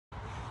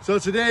So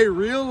today,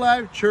 Real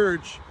Life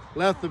Church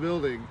left the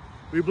building.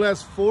 We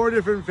blessed 4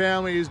 different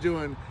families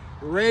doing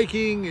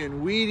raking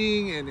and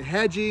weeding and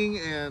hedging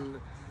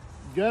and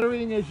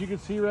guttering, as you can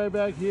see right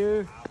back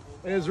here.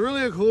 And it's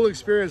really a cool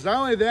experience. Not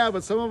only that,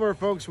 but some of our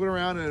folks went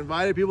around and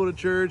invited people to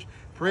church,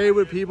 prayed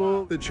with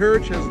people. The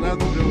church has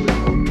left the building.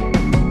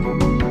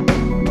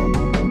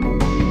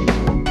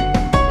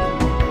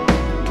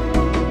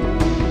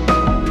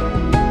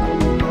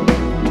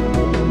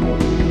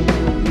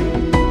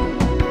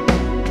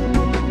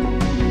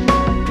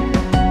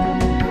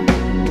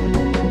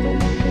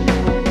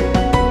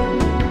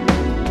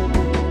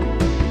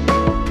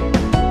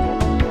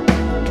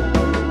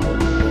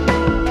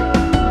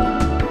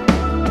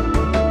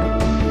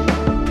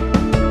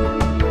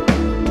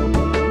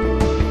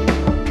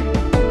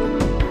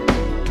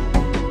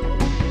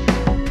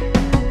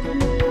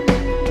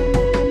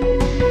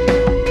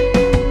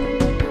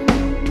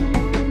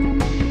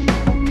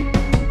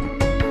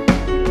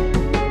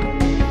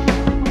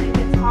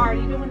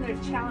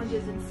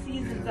 Challenges and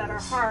seasons that are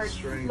hard.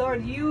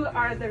 Lord, you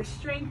are their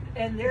strength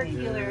and their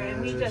healer,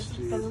 and we just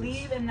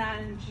believe in that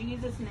in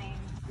Jesus'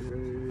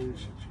 name.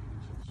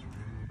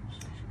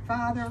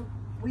 Father,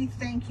 we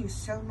thank you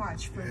so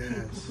much for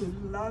people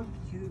who love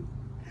you.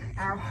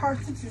 Our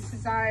heart's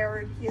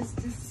desire is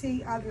to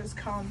see others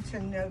come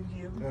to know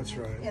you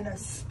in a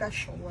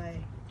special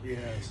way.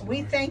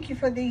 We thank you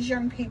for these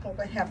young people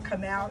that have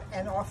come out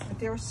and offered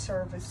their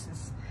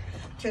services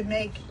to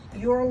make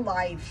your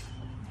life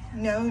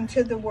known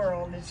to the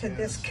world and to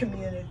this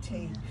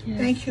community.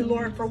 Thank you,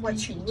 Lord, for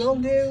what you will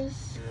do,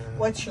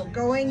 what you're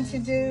going to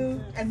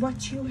do, and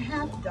what you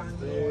have done,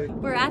 Lord.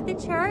 We're at the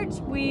church.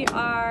 We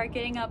are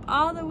getting up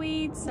all the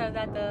weeds so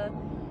that the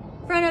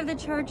front of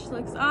the church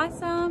looks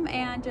awesome,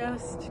 and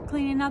just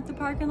cleaning up the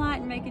parking lot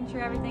and making sure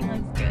everything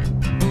looks good.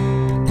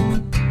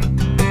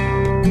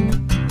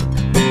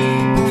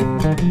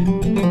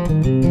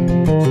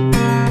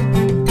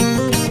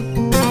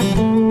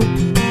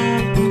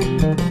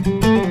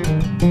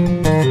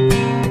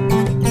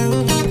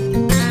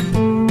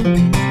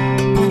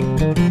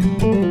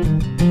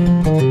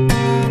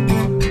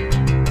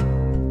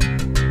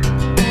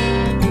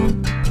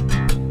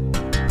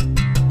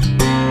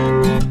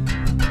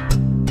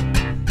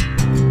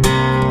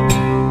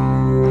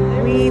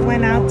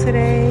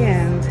 Today,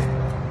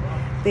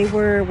 and they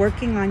were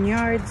working on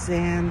yards,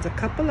 and a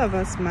couple of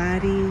us,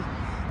 Mari,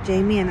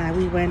 Jamie, and I,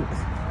 we went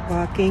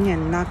walking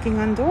and knocking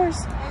on doors,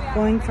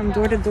 going from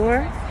door to door,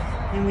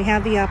 and we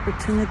had the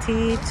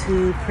opportunity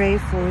to pray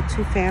for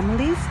 2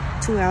 families,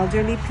 2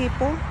 elderly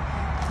people,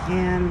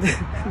 and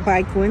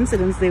by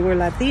coincidence they were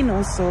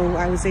Latinos, so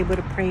I was able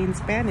to pray in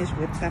Spanish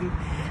with them.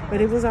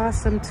 But it was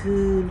awesome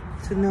to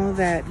know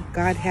that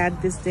God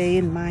had this day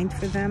in mind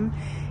for them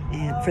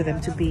and for them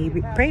to be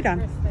prayed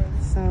on.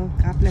 So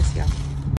God bless y'all.